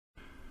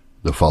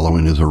The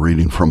following is a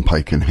reading from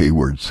Pike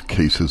Hayward's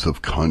Cases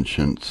of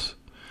Conscience.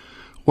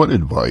 What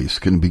advice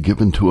can be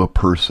given to a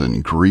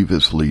person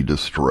grievously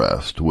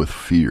distressed with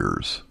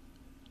fears,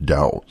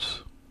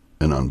 doubts,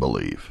 and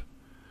unbelief?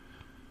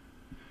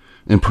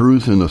 In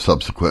perusing the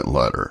subsequent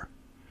letter,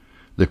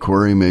 the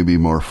query may be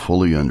more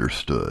fully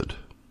understood.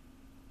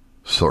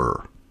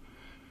 Sir,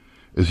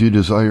 as you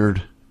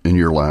desired in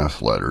your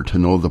last letter to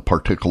know the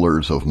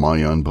particulars of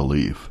my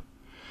unbelief,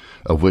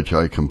 of which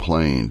I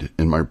complained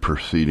in my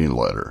preceding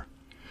letter,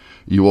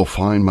 you will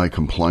find my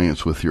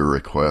compliance with your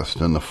request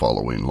in the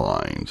following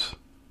lines.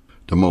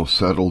 The most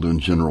settled and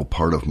general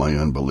part of my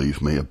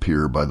unbelief may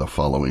appear by the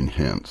following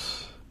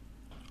hints.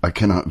 I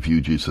cannot view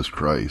Jesus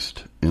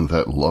Christ in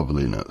that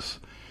loveliness,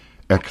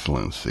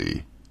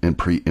 excellency, and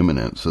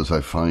preeminence as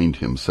I find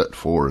him set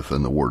forth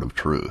in the word of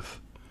truth.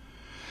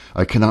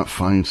 I cannot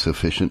find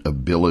sufficient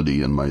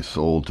ability in my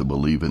soul to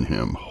believe in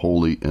him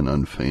wholly and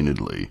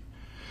unfeignedly.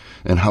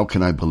 And how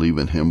can I believe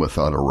in him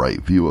without a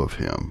right view of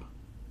him?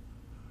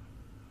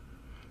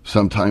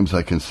 Sometimes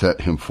I can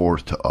set him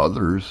forth to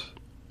others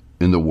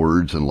in the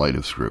words and light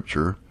of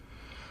Scripture,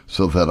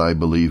 so that I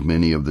believe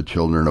many of the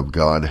children of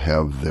God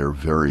have their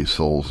very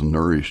souls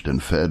nourished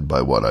and fed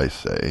by what I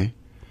say.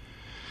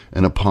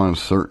 And upon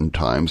certain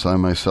times I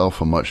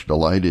myself am much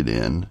delighted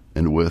in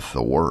and with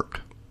the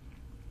work.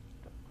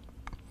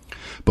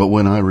 But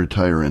when I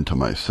retire into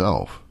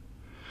myself,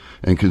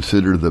 and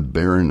consider the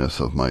barrenness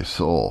of my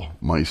soul,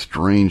 my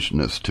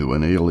strangeness to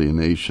an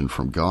alienation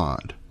from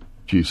God,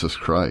 Jesus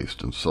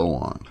Christ, and so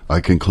on,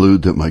 I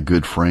conclude that my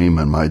good frame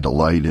and my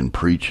delight in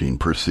preaching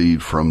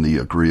proceed from the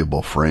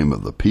agreeable frame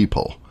of the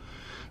people,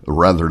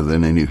 rather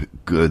than any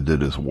good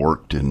that is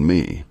worked in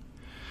me,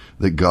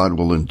 that God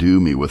will endue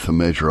me with a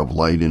measure of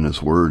light in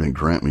his word and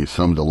grant me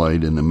some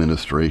delight in the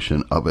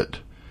ministration of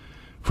it,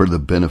 for the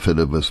benefit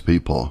of his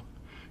people,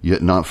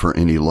 yet not for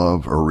any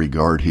love or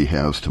regard he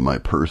has to my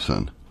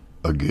person.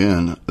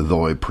 Again,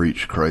 though I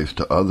preach Christ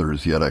to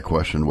others, yet I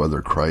question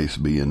whether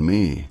Christ be in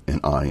me, and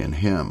I in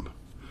him.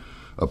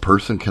 A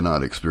person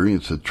cannot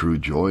experience a true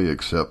joy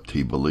except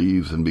he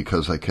believes, and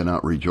because I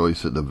cannot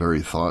rejoice at the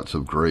very thoughts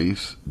of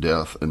grace,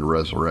 death, and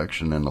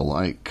resurrection, and the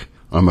like,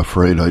 I'm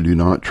afraid I do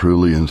not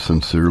truly and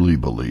sincerely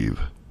believe.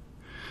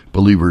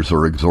 Believers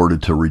are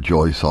exhorted to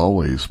rejoice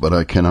always, but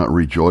I cannot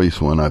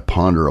rejoice when I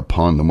ponder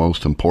upon the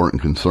most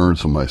important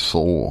concerns of my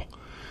soul.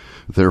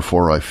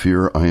 Therefore I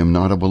fear I am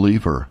not a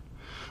believer.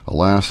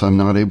 Alas, I'm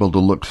not able to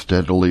look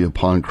steadily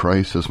upon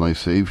Christ as my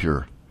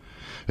Saviour.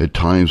 At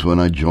times when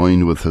I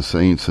join with the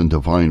saints in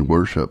divine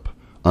worship,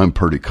 I'm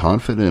pretty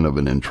confident of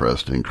an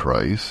interest in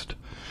Christ.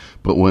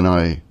 But when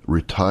I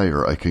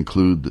retire, I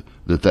conclude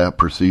that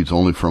proceeds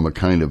only from a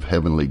kind of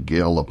heavenly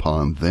gale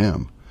upon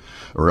them,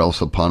 or else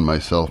upon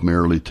myself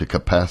merely to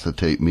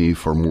capacitate me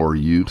for more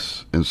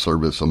use and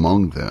service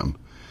among them.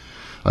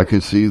 I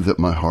conceive that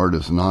my heart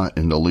is not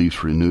in the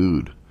least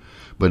renewed,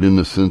 but in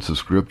the sense of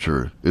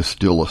Scripture is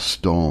still a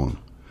stone.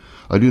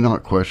 I do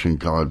not question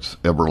God's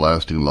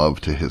everlasting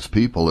love to his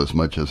people as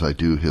much as I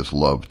do his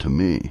love to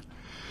me.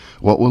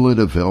 What will it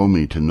avail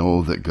me to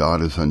know that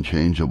God is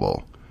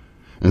unchangeable,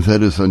 and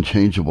that his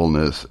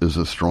unchangeableness is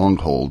a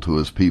stronghold to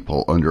his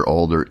people under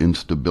all their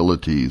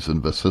instabilities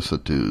and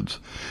vicissitudes,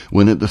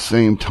 when at the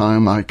same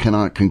time I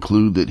cannot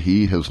conclude that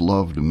he has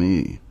loved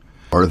me?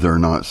 Are there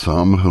not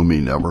some whom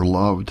he never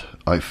loved?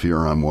 I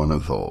fear I'm one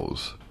of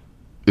those.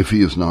 If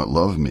he has not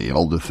loved me,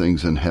 all the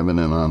things in heaven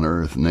and on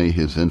earth, nay,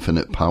 his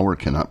infinite power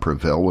cannot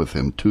prevail with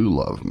him to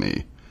love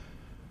me,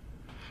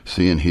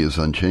 seeing he is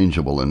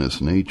unchangeable in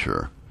his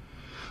nature.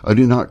 I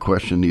do not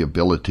question the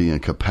ability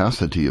and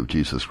capacity of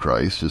Jesus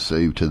Christ to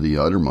save to the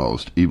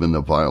uttermost even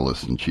the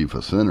vilest and chief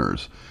of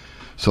sinners,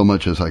 so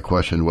much as I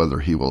question whether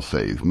he will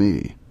save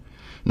me,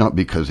 not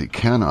because he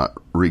cannot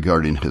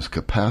regarding his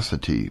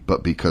capacity,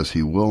 but because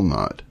he will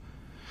not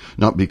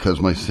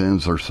because my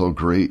sins are so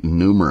great and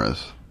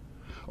numerous,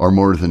 or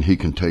more than he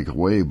can take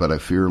away, but I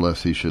fear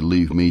lest he should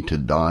leave me to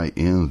die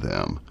in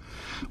them.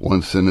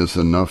 One sin is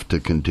enough to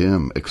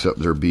condemn, except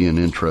there be an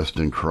interest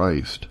in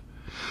Christ.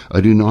 I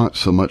do not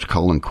so much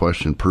call in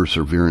question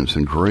perseverance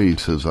in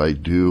grace as I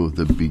do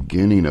the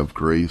beginning of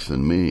grace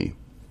in me.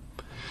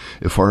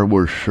 If I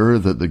were sure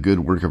that the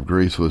good work of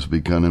grace was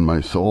begun in my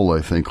soul,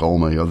 I think all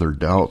my other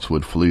doubts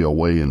would flee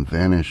away and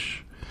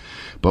vanish.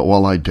 But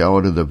while I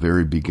doubt at the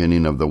very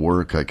beginning of the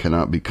work, I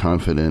cannot be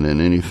confident in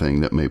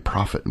anything that may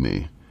profit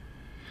me.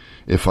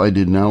 If I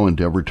did now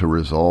endeavor to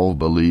resolve,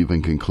 believe,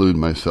 and conclude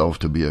myself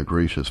to be a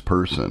gracious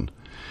person,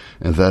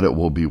 and that it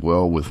will be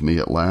well with me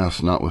at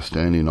last,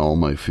 notwithstanding all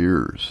my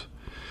fears,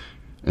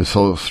 and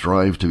so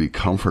strive to be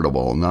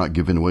comfortable, not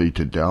giving way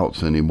to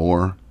doubts any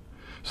more,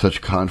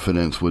 such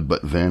confidence would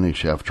but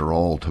vanish after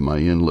all to my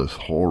endless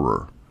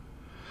horror.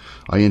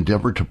 I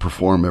endeavor to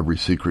perform every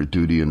secret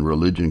duty in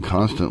religion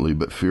constantly,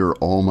 but fear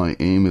all my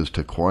aim is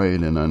to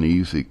quiet an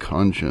uneasy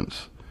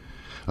conscience.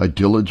 I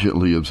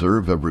diligently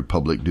observe every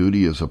public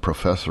duty as a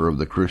professor of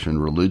the Christian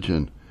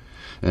religion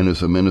and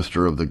as a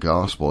minister of the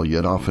gospel,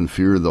 yet often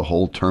fear the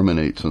whole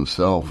terminates in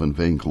self and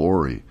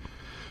vainglory,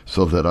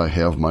 so that I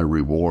have my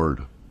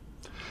reward.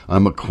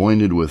 I'm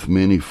acquainted with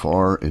many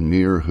far and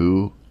near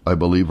who, I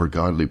believe, are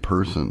godly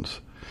persons,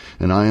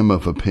 and I am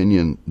of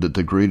opinion that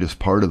the greatest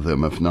part of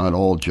them, if not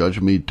all, judge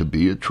me to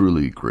be a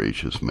truly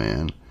gracious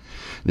man.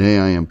 Nay,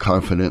 I am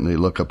confident they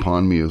look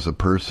upon me as a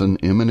person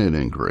eminent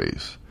in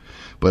grace.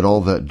 But all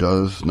that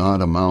does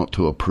not amount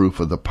to a proof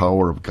of the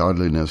power of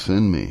godliness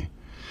in me.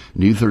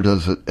 Neither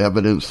does it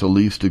evidence the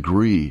least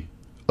degree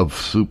of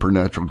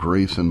supernatural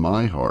grace in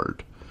my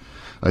heart.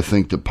 I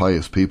think that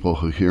pious people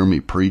who hear me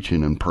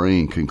preaching and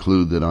praying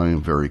conclude that I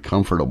am very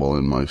comfortable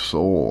in my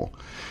soul,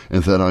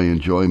 and that I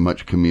enjoy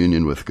much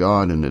communion with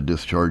God in the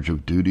discharge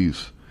of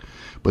duties.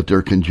 But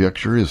their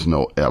conjecture is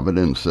no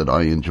evidence that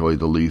I enjoy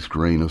the least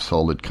grain of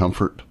solid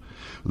comfort,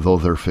 though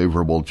their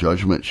favorable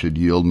judgment should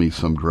yield me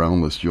some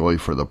groundless joy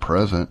for the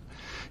present.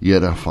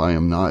 Yet if I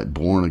am not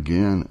born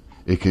again,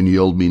 it can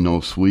yield me no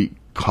sweet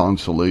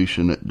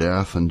consolation at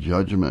death and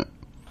judgment.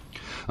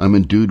 I'm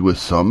endued with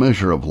some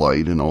measure of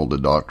light in all the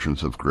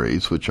doctrines of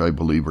grace, which I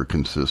believe are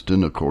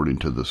consistent according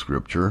to the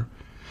Scripture,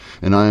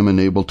 and I am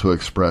enabled to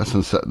express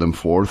and set them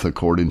forth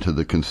according to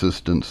the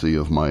consistency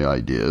of my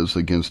ideas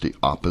against the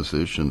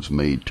oppositions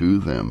made to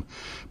them,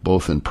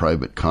 both in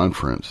private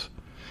conference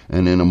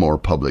and in a more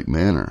public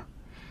manner.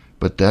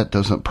 But that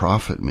doesn't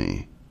profit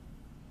me.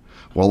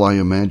 While I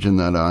imagine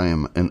that I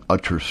am an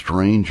utter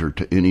stranger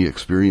to any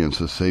experience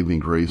of saving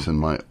grace in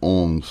my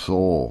own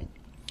soul,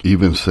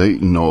 even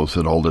Satan knows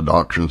that all the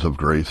doctrines of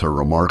grace are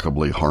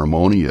remarkably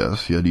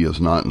harmonious, yet he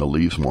is not in the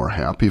least more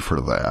happy for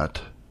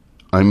that.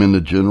 I'm in the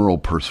general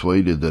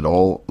persuaded that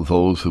all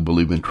those who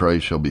believe in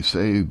Christ shall be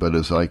saved, but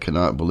as I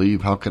cannot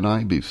believe, how can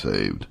I be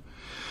saved?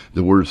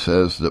 The word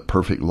says that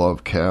perfect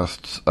love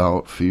casts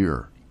out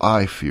fear.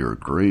 I fear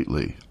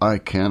greatly. I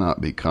cannot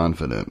be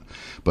confident,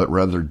 but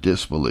rather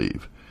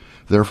disbelieve.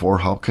 Therefore,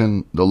 how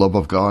can the love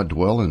of God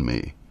dwell in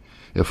me?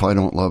 If I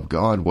don't love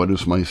God, what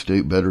is my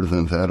state better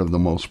than that of the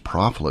most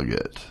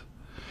profligate?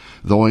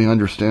 Though I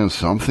understand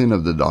something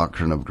of the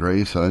doctrine of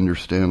grace, I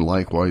understand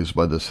likewise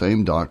by the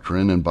same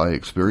doctrine and by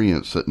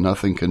experience that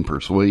nothing can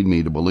persuade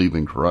me to believe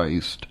in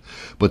Christ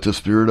but the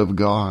Spirit of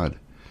God.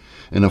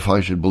 And if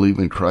I should believe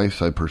in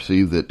Christ, I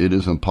perceive that it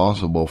is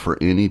impossible for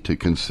any to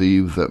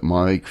conceive that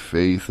my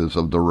faith is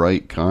of the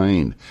right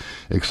kind,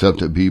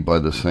 except it be by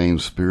the same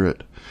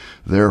Spirit.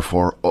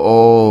 Therefore,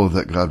 oh,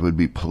 that God would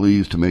be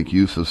pleased to make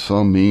use of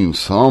some means,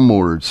 some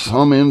words,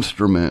 some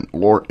instrument,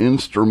 or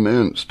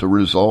instruments to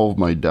resolve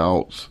my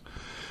doubts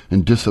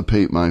and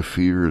dissipate my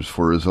fears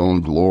for his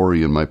own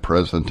glory and my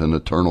present and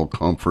eternal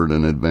comfort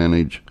and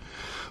advantage.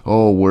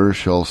 Oh, where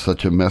shall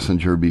such a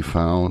messenger be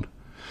found?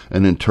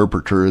 An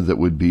interpreter that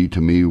would be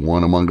to me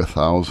one among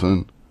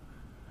 1,000?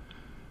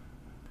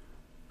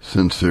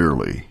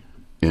 Sincerely,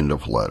 end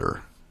of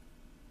letter.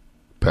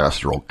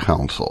 Pastoral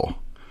Counsel.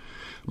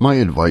 My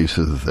advice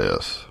is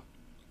this: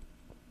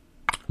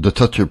 that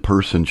such a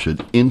person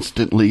should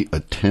instantly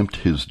attempt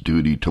his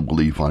duty to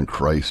believe on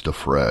Christ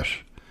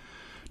afresh,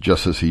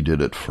 just as he did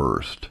at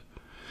first.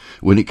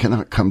 When he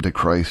cannot come to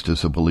Christ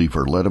as a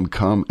believer, let him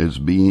come as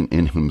being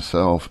in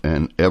himself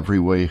an every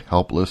way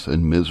helpless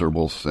and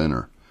miserable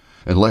sinner.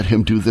 And let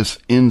him do this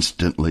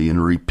instantly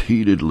and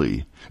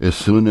repeatedly, as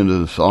soon and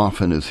as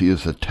often as he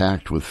is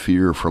attacked with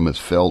fear from his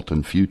felt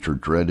and future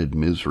dreaded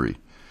misery.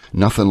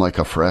 Nothing like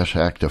a fresh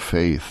act of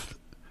faith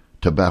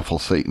to baffle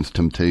Satan's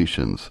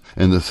temptations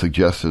and the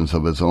suggestions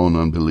of his own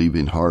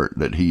unbelieving heart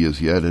that he is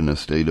yet in a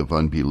state of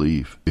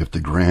unbelief. If the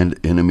grand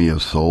enemy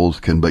of souls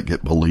can but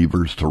get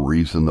believers to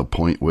reason the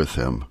point with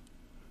him,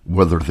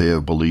 whether they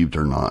have believed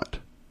or not,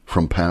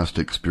 from past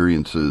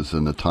experiences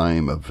in the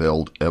time of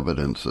veiled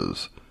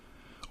evidences,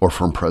 or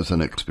from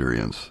present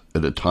experience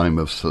at a time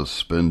of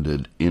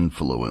suspended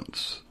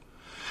influence,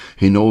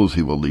 he knows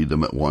he will lead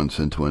them at once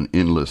into an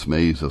endless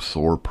maze of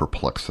sore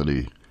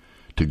perplexity,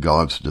 to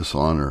God's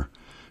dishonor,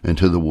 and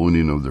to the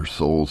wounding of their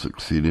souls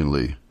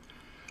exceedingly.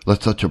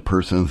 Let such a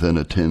person then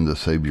attend the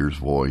Saviour's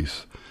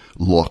voice.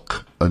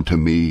 Look unto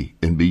me,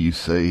 and be ye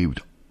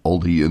saved, all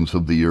the ends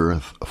of the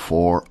earth,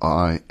 for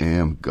I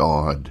am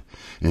God,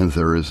 and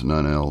there is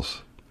none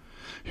else.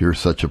 Here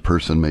such a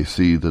person may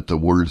see that the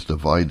words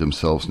divide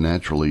themselves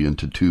naturally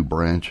into two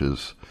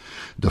branches.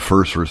 The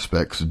first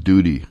respects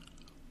duty,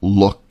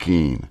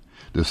 looking.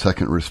 The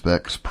second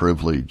respects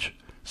privilege,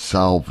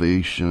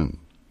 salvation.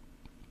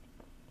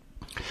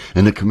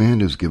 And the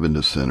command is given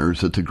to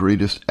sinners at the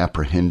greatest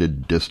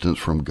apprehended distance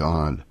from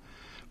God,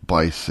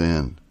 by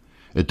sin,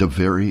 at the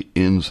very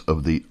ends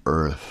of the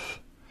earth.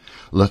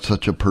 Let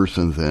such a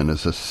person then,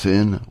 as a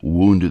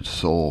sin-wounded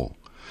soul,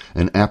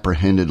 an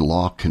apprehended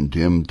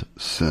law-condemned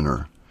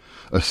sinner,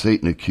 a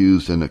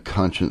Satan-accused and a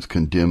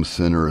conscience-condemned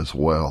sinner as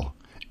well,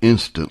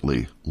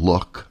 instantly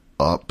look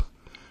up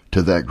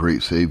to that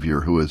great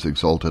Saviour who is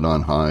exalted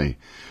on high,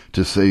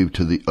 to save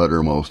to the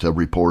uttermost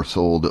every poor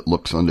soul that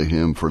looks unto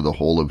him for the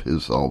whole of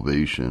his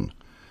salvation.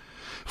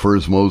 For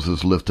as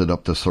Moses lifted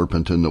up the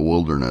serpent in the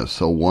wilderness,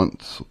 so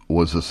once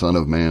was the Son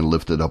of Man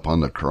lifted up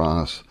on the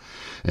cross,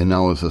 and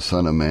now as the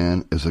Son of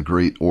Man is a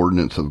great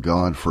ordinance of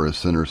God for a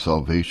sinner's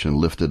salvation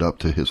lifted up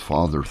to his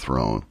Father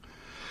throne.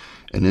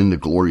 and in the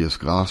glorious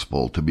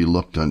gospel to be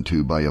looked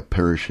unto by a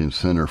perishing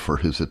sinner for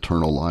his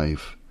eternal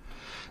life,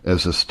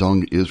 as a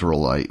stung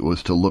Israelite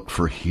was to look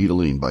for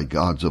healing by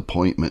God's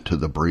appointment to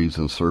the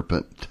brazen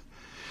serpent.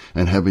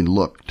 And having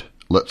looked,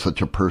 let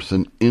such a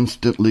person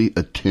instantly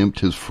attempt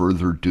his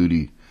further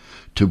duty,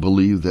 to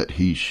believe that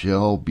he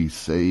shall be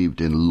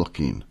saved in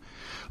looking.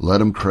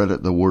 Let him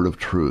credit the word of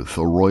truth,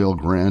 a royal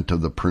grant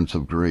of the Prince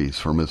of Grace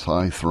from his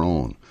high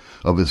throne,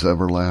 of his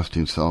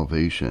everlasting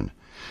salvation,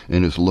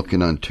 and is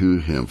looking unto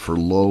him. For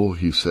lo,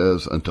 he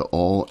says unto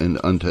all and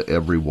unto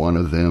every one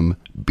of them,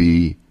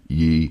 be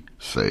ye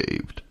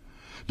saved.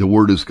 The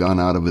word is gone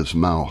out of his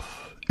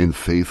mouth in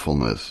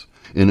faithfulness,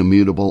 in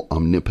immutable,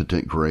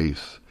 omnipotent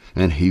grace,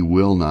 and he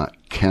will not,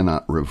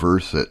 cannot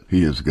reverse it.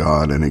 He is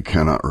God, and he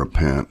cannot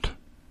repent.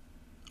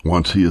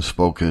 Once he has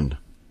spoken,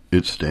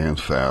 it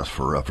stands fast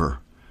forever.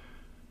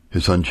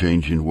 His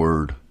unchanging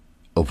word,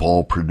 of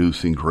all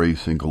producing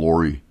grace and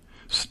glory,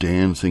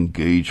 stands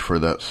engaged for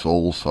that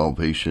soul's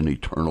salvation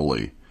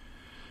eternally.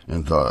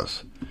 And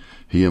thus,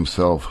 he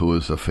himself, who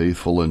is a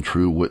faithful and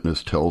true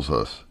witness, tells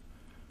us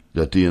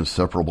that the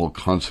inseparable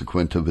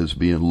consequent of his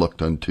being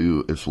looked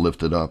unto is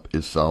lifted up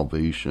is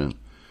salvation,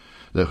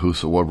 that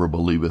whosoever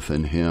believeth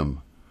in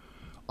him,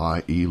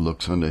 i.e.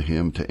 looks unto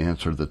him to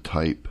answer the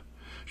type,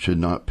 should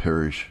not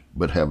perish,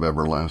 but have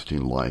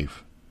everlasting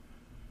life.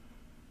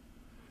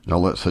 Now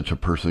let such a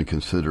person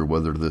consider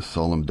whether this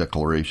solemn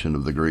declaration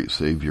of the great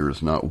Saviour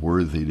is not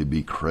worthy to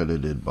be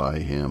credited by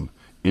him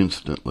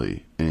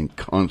instantly and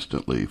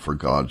constantly for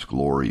God's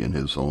glory and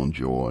his own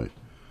joy.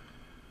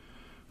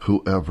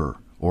 Whoever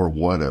or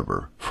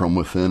whatever, from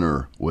within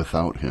or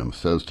without him,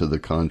 says to the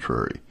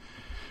contrary,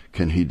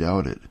 can he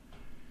doubt it?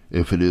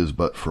 If it is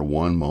but for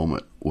one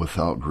moment,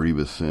 without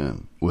grievous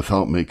sin,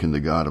 without making the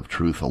God of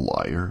truth a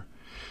liar,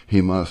 he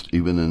must,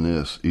 even in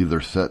this,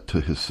 either set to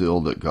his seal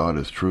that God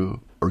is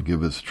true, or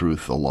give his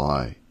truth a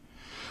lie.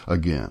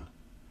 Again,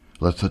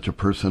 let such a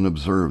person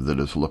observe that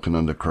is looking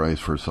unto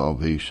Christ for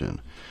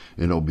salvation,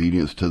 in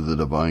obedience to the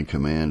divine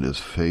command, is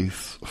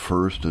faith's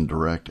first and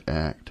direct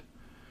act,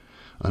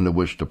 unto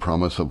which the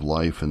promise of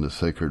life in the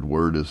sacred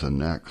word is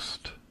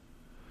annexed,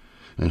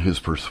 and his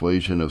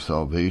persuasion of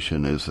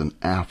salvation is an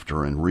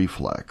after and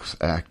reflex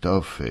act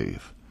of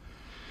faith,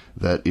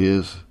 that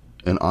is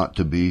and ought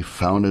to be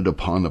founded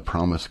upon the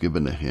promise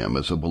given to him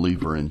as a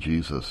believer in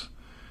Jesus.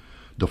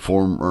 The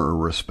former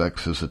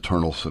respects his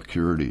eternal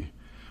security,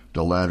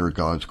 the latter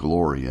God's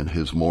glory and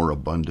his more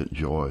abundant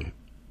joy.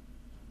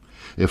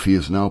 If he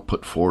is now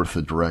put forth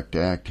a direct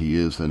act, he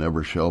is and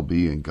ever shall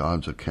be in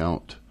God's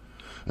account,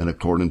 and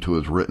according to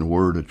his written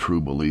word a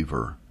true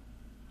believer.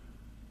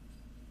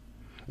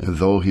 And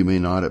though he may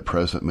not at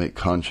present make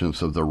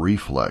conscience of the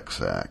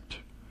reflex act,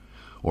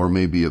 or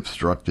may be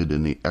obstructed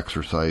in the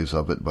exercise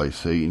of it by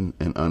Satan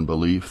and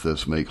unbelief,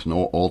 this makes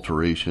no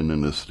alteration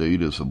in his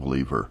state as a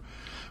believer,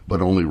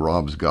 but only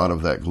robs God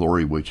of that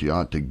glory which he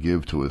ought to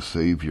give to his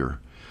Saviour,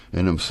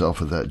 and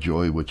himself of that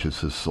joy which is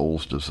his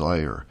soul's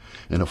desire,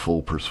 and a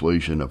full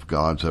persuasion of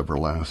God's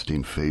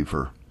everlasting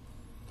favor.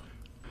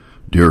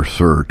 Dear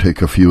sir,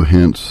 take a few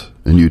hints,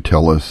 and you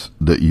tell us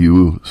that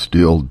you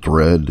still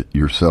dread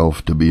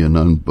yourself to be an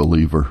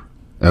unbeliever.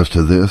 As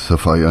to this,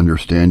 if I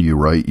understand you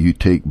right, you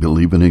take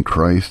believing in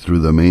Christ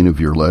through the main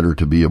of your letter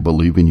to be a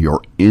believing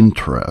your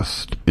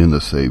interest in the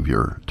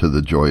Saviour to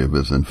the joy of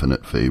his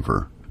infinite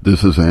favor.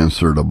 This is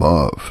answered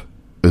above,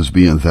 as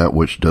being that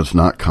which does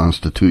not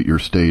constitute your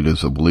state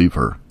as a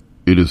believer.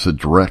 It is a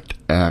direct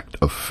act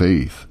of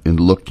faith in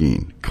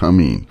looking,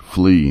 coming,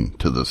 fleeing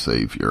to the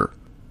Saviour.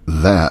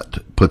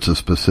 That puts a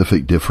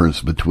specific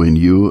difference between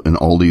you and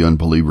all the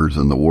unbelievers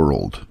in the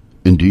world.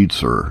 Indeed,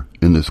 sir,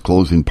 in this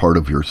closing part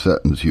of your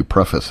sentence, you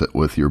preface it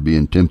with your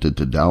being tempted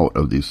to doubt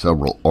of these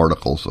several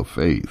articles of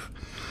faith.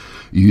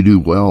 You do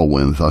well,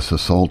 when thus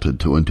assaulted,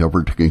 to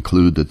endeavor to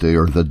conclude that they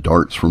are the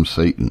darts from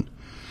Satan.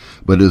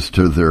 But as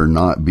to their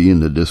not being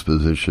the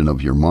disposition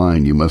of your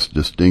mind, you must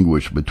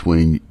distinguish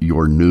between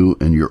your new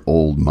and your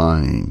old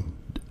mind.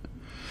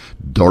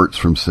 Darts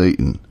from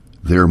Satan,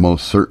 they are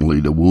most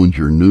certainly to wound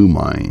your new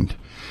mind,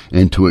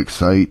 and to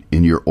excite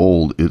in your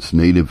old its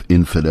native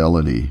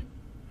infidelity.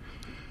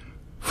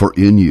 For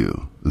in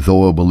you,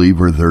 though a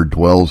believer, there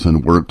dwells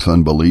and works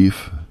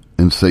unbelief,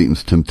 and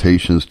Satan's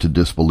temptations to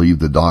disbelieve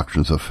the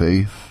doctrines of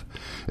faith,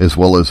 as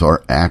well as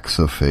our acts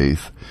of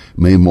faith,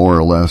 may more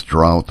or less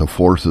draw out the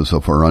forces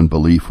of our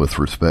unbelief with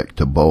respect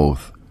to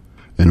both.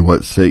 And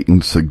what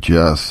Satan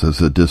suggests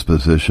is a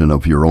disposition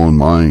of your own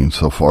mind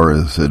so far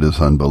as it is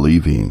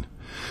unbelieving.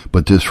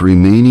 But this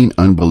remaining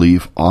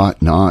unbelief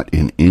ought not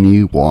in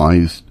any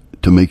wise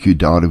to make you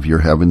doubt of your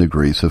having the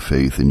grace of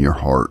faith in your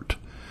heart.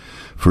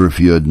 For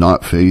if you had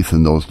not faith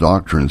in those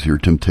doctrines, your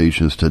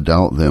temptations to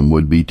doubt them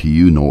would be to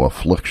you no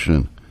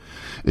affliction.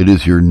 It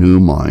is your new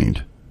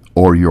mind,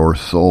 or your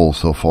soul,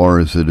 so far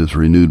as it is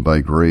renewed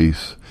by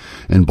grace,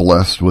 and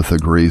blessed with the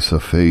grace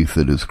of faith,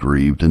 that is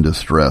grieved and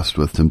distressed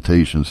with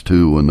temptations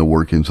too and the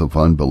workings of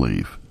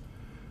unbelief.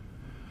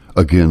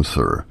 Again,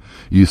 sir,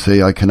 you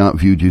say I cannot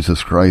view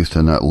Jesus Christ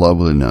in that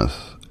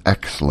loveliness,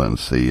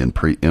 excellency, and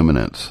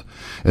preeminence,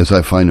 as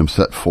I find him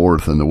set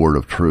forth in the word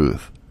of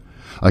truth.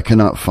 I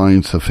cannot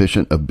find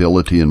sufficient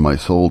ability in my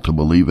soul to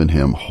believe in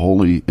him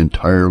wholly,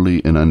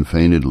 entirely, and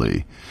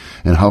unfeignedly.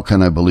 And how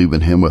can I believe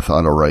in him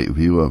without a right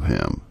view of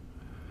him?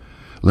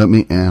 Let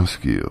me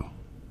ask you,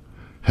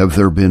 have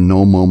there been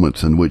no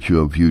moments in which you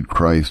have viewed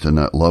Christ in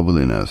that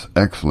loveliness,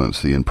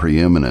 excellency, and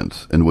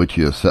preeminence in which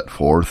he is set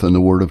forth in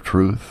the word of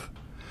truth?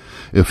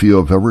 If you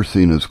have ever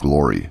seen his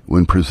glory,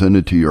 when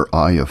presented to your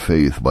eye of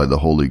faith by the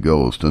Holy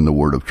Ghost in the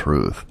word of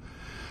truth,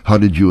 how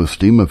did you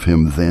esteem of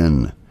him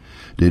then?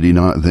 Did he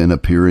not then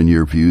appear in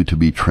your view to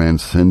be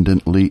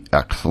transcendently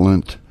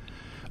excellent?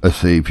 A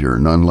Saviour,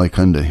 none like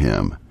unto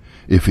him.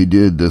 If he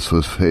did, this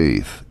was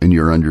faith in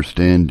your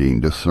understanding,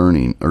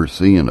 discerning, or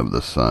seeing of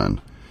the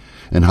Son.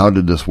 And how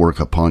did this work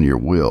upon your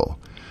will?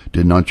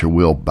 Did not your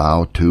will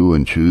bow to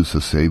and choose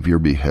the Saviour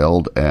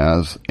beheld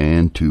as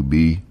and to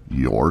be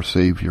your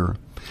Saviour?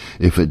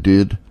 If it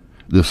did,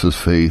 this is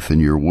faith in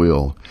your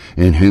will,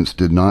 and hence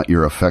did not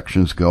your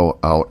affections go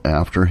out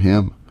after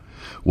him?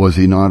 Was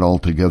he not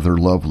altogether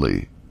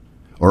lovely,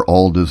 or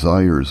all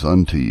desires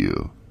unto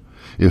you?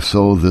 If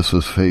so, this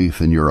was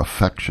faith in your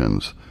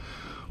affections,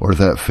 or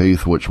that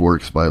faith which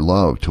works by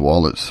love to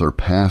all its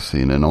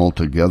surpassing and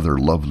altogether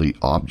lovely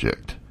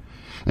object.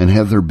 And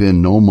have there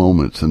been no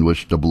moments in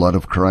which the blood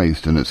of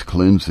Christ and its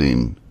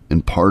cleansing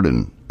and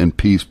pardon and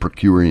peace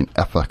procuring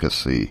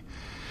efficacy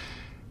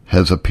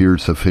has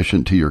appeared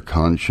sufficient to your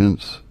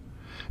conscience,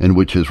 in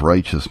which his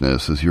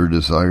righteousness is your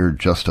desired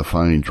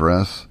justifying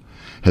dress,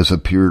 has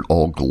appeared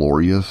all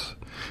glorious,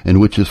 in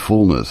which his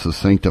fullness is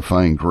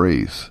sanctifying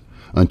grace,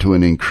 unto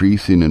an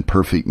increasing and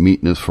perfect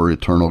meetness for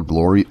eternal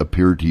glory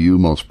appeared to you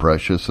most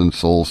precious and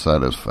soul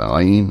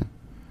satisfying?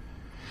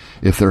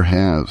 If there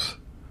has,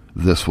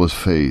 this was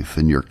faith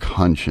in your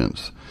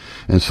conscience,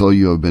 and so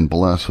you have been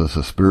blessed with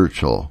a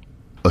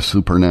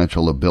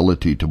supernatural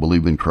ability to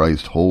believe in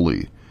Christ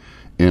wholly,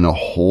 in a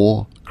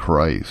whole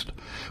Christ,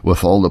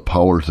 with all the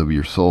powers of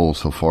your soul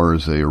so far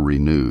as they are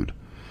renewed.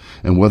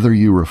 And whether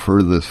you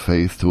refer this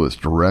faith to its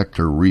direct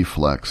or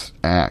reflex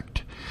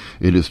act,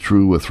 it is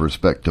true with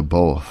respect to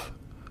both,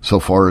 so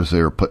far as they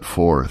are put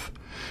forth.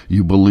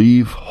 You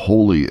believe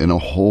wholly in a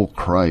whole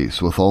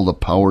Christ with all the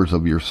powers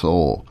of your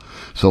soul,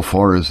 so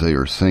far as they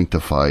are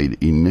sanctified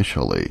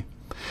initially.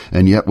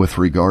 And yet with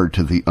regard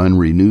to the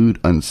unrenewed,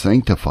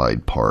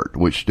 unsanctified part,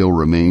 which still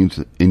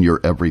remains in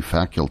your every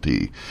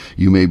faculty,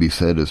 you may be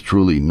said as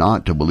truly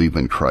not to believe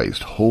in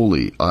Christ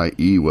wholly,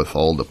 i.e. with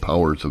all the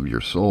powers of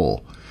your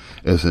soul,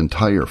 as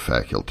entire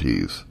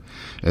faculties,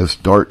 as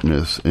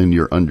darkness in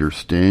your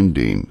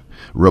understanding,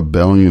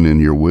 rebellion in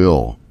your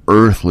will,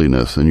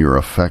 earthliness in your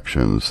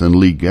affections, and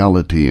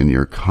legality in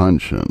your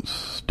conscience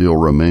still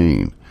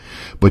remain.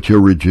 But your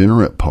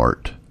regenerate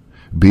part,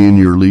 being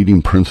your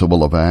leading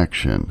principle of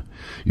action,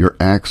 your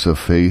acts of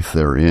faith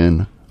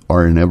therein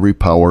are in every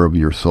power of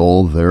your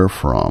soul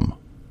therefrom,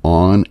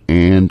 on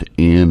and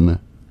in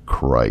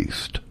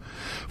Christ.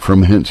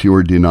 From hence you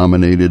are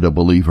denominated a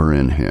believer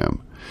in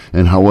him.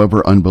 And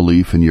however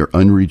unbelief in your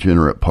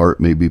unregenerate part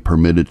may be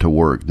permitted to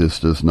work, this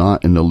does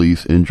not in the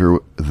least injure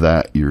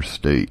that your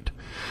state.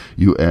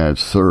 You add,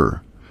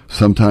 Sir,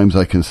 sometimes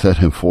I can set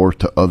him forth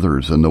to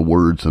others in the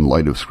words and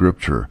light of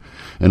Scripture,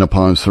 and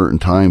upon certain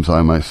times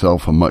I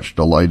myself am much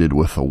delighted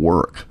with the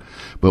work.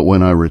 But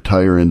when I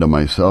retire into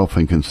myself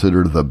and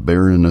consider the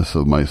barrenness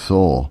of my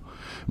soul,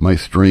 my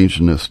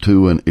strangeness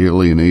to and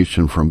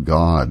alienation from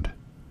God,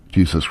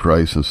 Jesus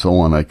Christ, and so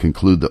on, I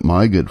conclude that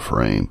my good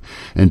frame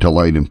and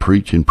delight in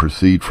preaching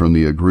proceed from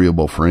the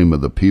agreeable frame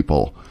of the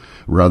people,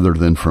 rather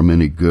than from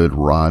any good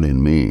wrought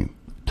in me.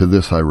 To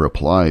this I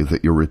reply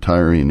that your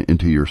retiring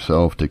into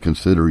yourself to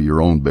consider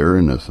your own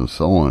barrenness and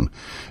so on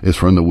is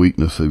from the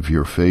weakness of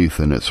your faith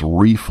in its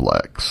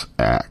reflex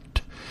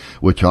act,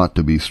 which ought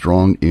to be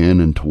strong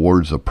in and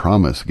towards a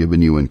promise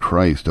given you in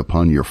Christ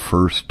upon your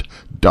first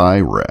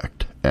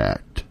direct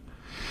act.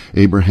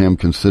 Abraham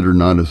considered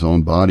not his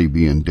own body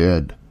being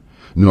dead,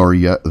 nor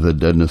yet the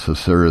deadness of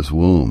Sarah's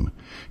womb.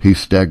 He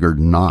staggered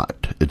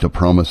not at the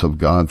promise of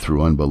God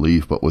through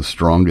unbelief, but was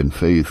strong in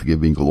faith,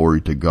 giving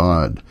glory to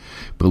God,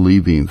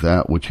 believing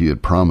that which he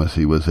had promised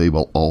he was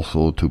able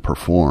also to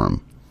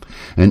perform.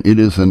 And it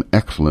is an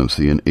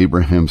excellency in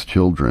Abraham's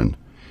children,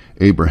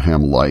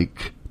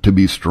 Abraham-like, to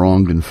be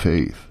strong in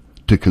faith,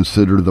 to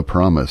consider the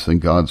promise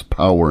and God's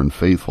power and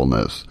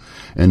faithfulness,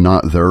 and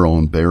not their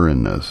own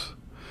barrenness.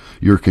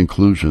 Your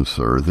conclusion,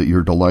 sir, that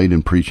your delight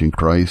in preaching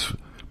Christ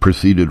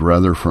proceeded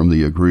rather from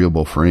the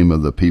agreeable frame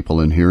of the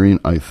people in hearing,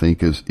 I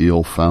think is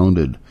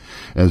ill-founded.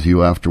 As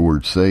you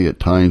afterwards say,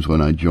 at times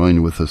when I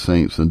join with the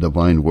saints in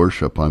divine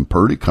worship, I'm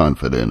pretty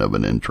confident of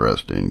an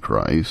interest in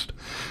Christ.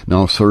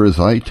 Now, sir, as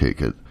I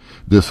take it,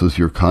 this is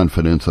your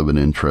confidence of an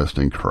interest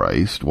in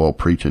Christ, while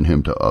preaching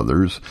him to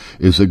others,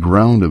 is the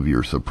ground of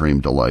your supreme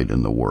delight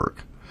in the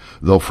work,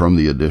 though from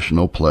the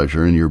additional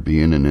pleasure in your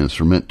being an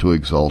instrument to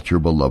exalt your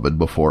beloved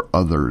before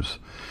others,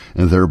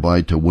 and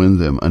thereby to win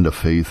them unto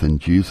faith in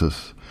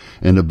Jesus,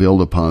 and to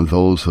build upon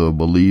those who have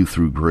believed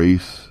through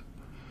grace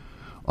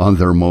on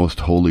their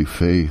most holy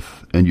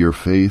faith, and your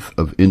faith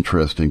of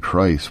interest in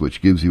Christ,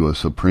 which gives you a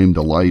supreme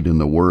delight in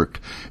the work,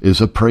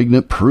 is a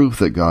pregnant proof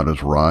that God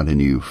has wrought in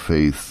you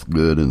faith's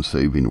good and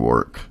saving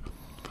work.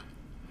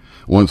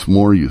 Once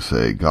more you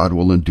say, God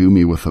will endue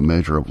me with a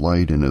measure of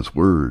light in his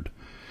word,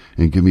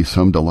 and give me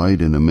some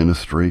delight in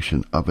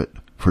administration of it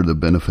for the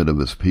benefit of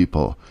his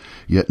people,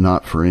 yet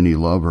not for any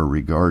love or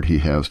regard he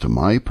has to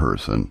my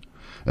person,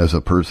 as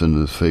a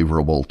person is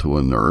favorable to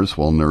a nurse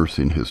while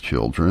nursing his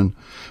children,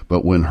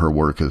 but when her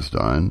work is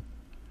done,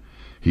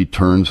 he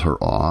turns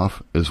her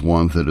off as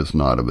one that is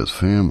not of his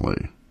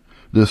family.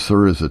 This,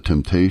 sir, is a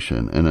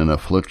temptation and an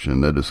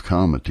affliction that is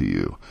common to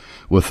you,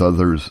 with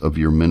others of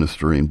your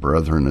ministering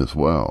brethren as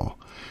well.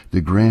 The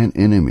grand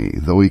enemy,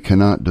 though he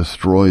cannot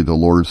destroy the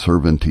Lord's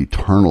servant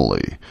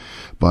eternally,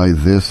 by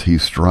this he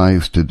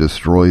strives to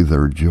destroy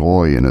their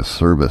joy in his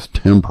service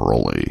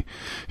temporally.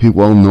 He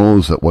well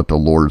knows that what the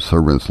Lord's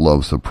servants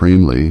love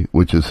supremely,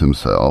 which is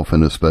himself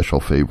and his special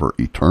favor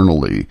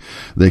eternally,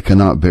 they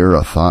cannot bear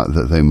a thought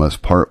that they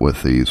must part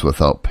with these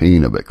without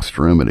pain of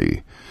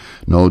extremity.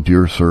 No,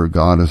 dear sir,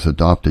 God has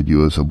adopted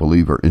you as a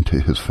believer into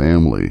his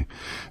family,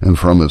 and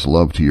from his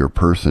love to your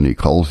person he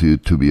calls you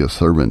to be a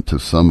servant to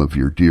some of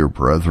your dear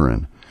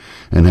brethren.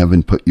 And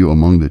having put you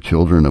among the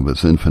children of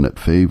his infinite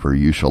favor,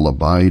 you shall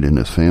abide in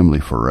his family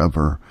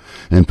forever,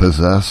 and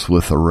possess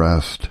with the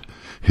rest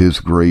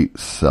his great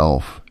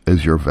self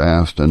as your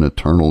vast and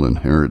eternal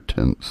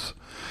inheritance.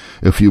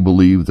 If you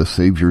believe the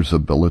Saviour's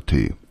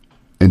ability,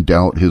 and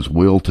doubt his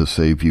will to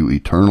save you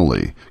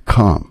eternally,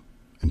 come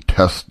and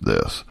test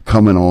this.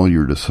 Come in all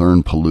your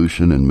discerned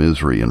pollution and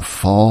misery, and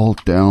fall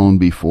down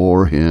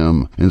before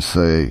him, and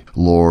say,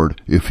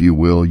 Lord, if you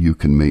will, you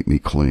can make me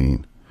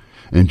clean.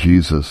 And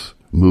Jesus,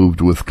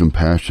 moved with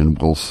compassion,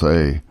 will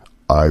say,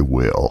 I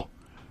will.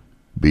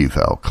 Be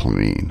thou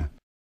clean.